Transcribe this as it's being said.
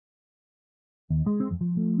An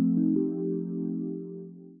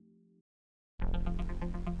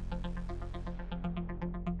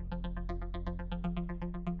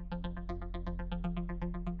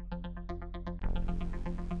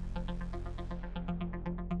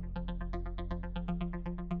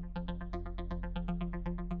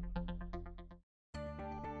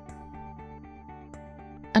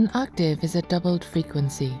octave is a doubled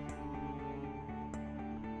frequency.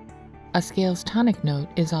 A scale's tonic note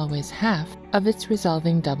is always half of its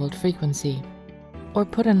resolving doubled frequency. Or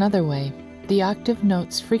put another way, the octave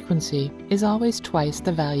note's frequency is always twice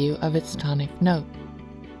the value of its tonic note.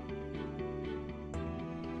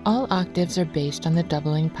 All octaves are based on the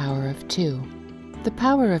doubling power of 2. The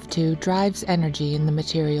power of 2 drives energy in the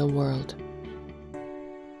material world.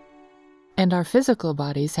 And our physical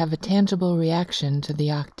bodies have a tangible reaction to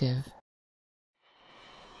the octave.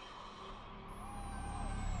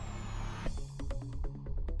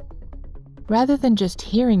 Rather than just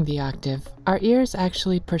hearing the octave, our ears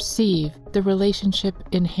actually perceive the relationship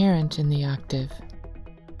inherent in the octave.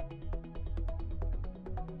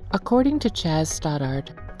 According to Chas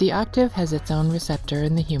Stoddard, the octave has its own receptor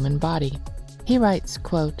in the human body. He writes,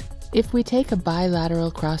 quote, "If we take a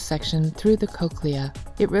bilateral cross-section through the cochlea,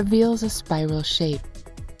 it reveals a spiral shape.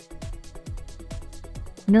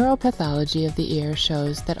 Neuropathology of the ear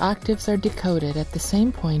shows that octaves are decoded at the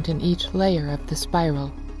same point in each layer of the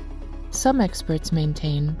spiral. Some experts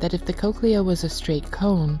maintain that if the cochlea was a straight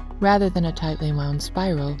cone, rather than a tightly wound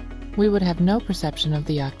spiral, we would have no perception of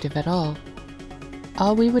the octave at all.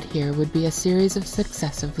 All we would hear would be a series of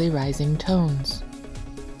successively rising tones."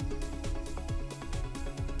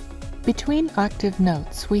 Between octave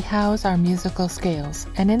notes, we house our musical scales,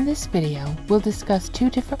 and in this video, we'll discuss 2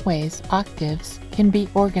 different ways octaves can be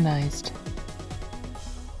organized.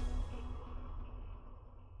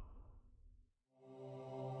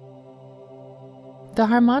 The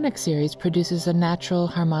harmonic series produces a natural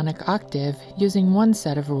harmonic octave using one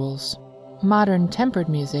set of rules. Modern tempered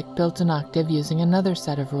music builds an octave using another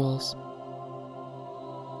set of rules.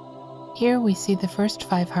 Here we see the first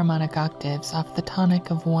 5 harmonic octaves off the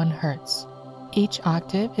tonic of 1 Hz. Each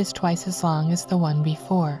octave is twice as long as the one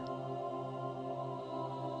before.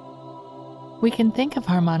 We can think of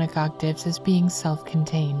harmonic octaves as being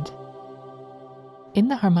self-contained. In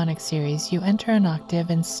the harmonic series, you enter an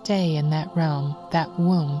octave and stay in that realm, that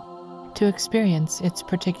womb, to experience its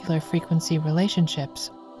particular frequency relationships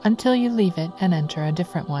until you leave it and enter a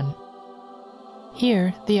different one.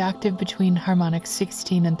 Here, the octave between harmonics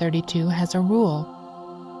 16 and 32 has a rule.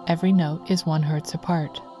 Every note is 1 Hz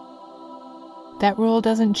apart. That rule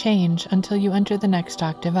doesn't change until you enter the next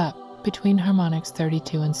octave up, between harmonics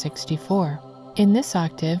 32 and 64. In this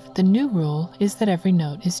octave, the new rule is that every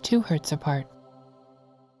note is 2 Hz apart.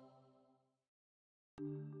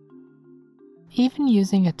 Even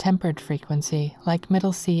using a tempered frequency, like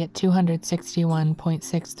middle C at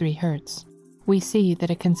 261.63 Hz, we see that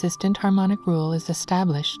a consistent harmonic rule is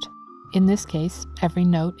established. In this case, every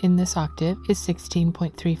note in this octave is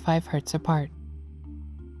 16.35 Hz apart.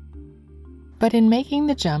 But in making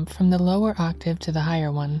the jump from the lower octave to the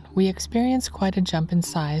higher one, we experience quite a jump in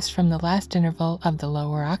size from the last interval of the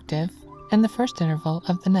lower octave and the first interval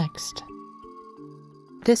of the next.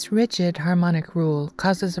 This rigid harmonic rule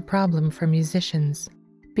causes a problem for musicians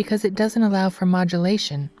because it doesn't allow for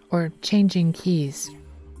modulation or changing keys.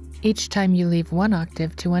 Each time you leave one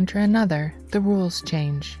octave to enter another, the rules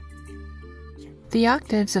change. The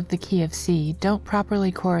octaves of the key of C don't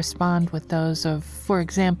properly correspond with those of, for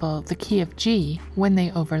example, the key of G when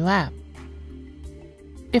they overlap.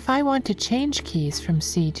 If I want to change keys from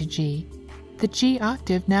C to G, the G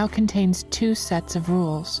octave now contains 2 sets of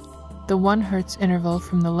rules, the 1 Hz interval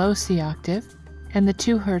from the low C octave and the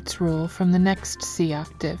 2 Hz rule from the next C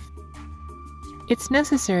octave. It's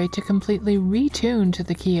necessary to completely retune to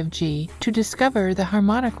the key of G to discover the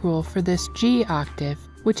harmonic rule for this G octave,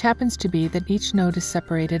 which happens to be that each note is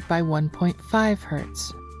separated by 1.5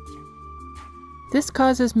 Hz. This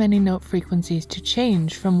causes many note frequencies to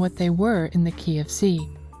change from what they were in the key of C.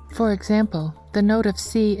 For example, the note of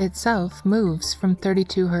C itself moves from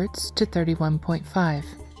 32 Hz to 31.5.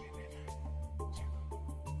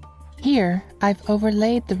 Here, I've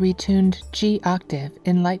overlaid the retuned G octave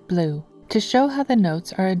in light blue to show how the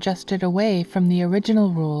notes are adjusted away from the original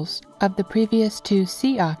rules of the previous 2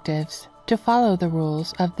 C octaves to follow the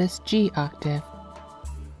rules of this G octave.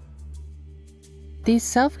 These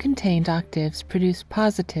self-contained octaves produce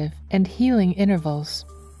positive and healing intervals,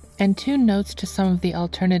 and tune notes to some of the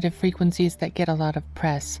alternative frequencies that get a lot of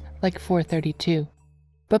press, like 432.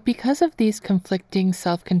 But because of these conflicting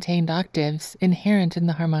self-contained octaves inherent in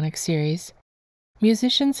the harmonic series,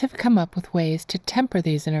 musicians have come up with ways to temper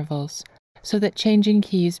these intervals so that changing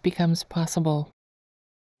keys becomes possible.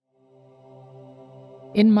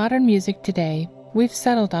 In modern music today, we've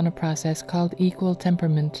settled on a process called equal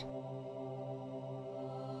temperament.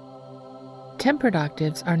 Tempered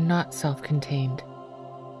octaves are not self-contained.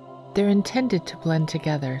 They're intended to blend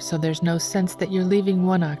together, so there's no sense that you're leaving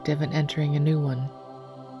one octave and entering a new one.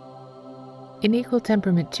 In equal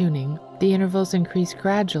temperament tuning, the intervals increase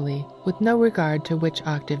gradually with no regard to which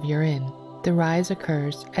octave you're in. The rise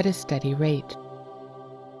occurs at a steady rate.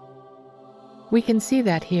 We can see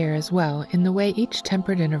that here as well in the way each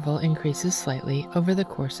tempered interval increases slightly over the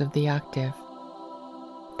course of the octave.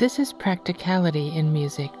 This is practicality in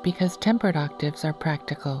music because tempered octaves are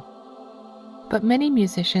practical. But many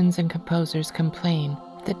musicians and composers complain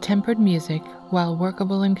that tempered music, while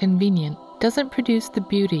workable and convenient, doesn't produce the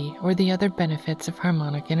beauty or the other benefits of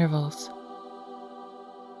harmonic intervals.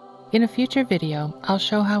 In a future video, I'll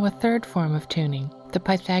show how a third form of tuning, the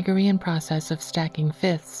Pythagorean process of stacking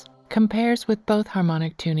fifths, compares with both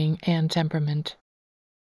harmonic tuning and temperament.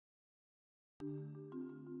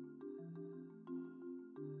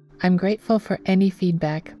 I'm grateful for any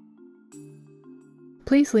feedback.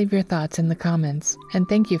 Please leave your thoughts in the comments, and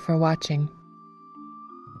thank you for watching.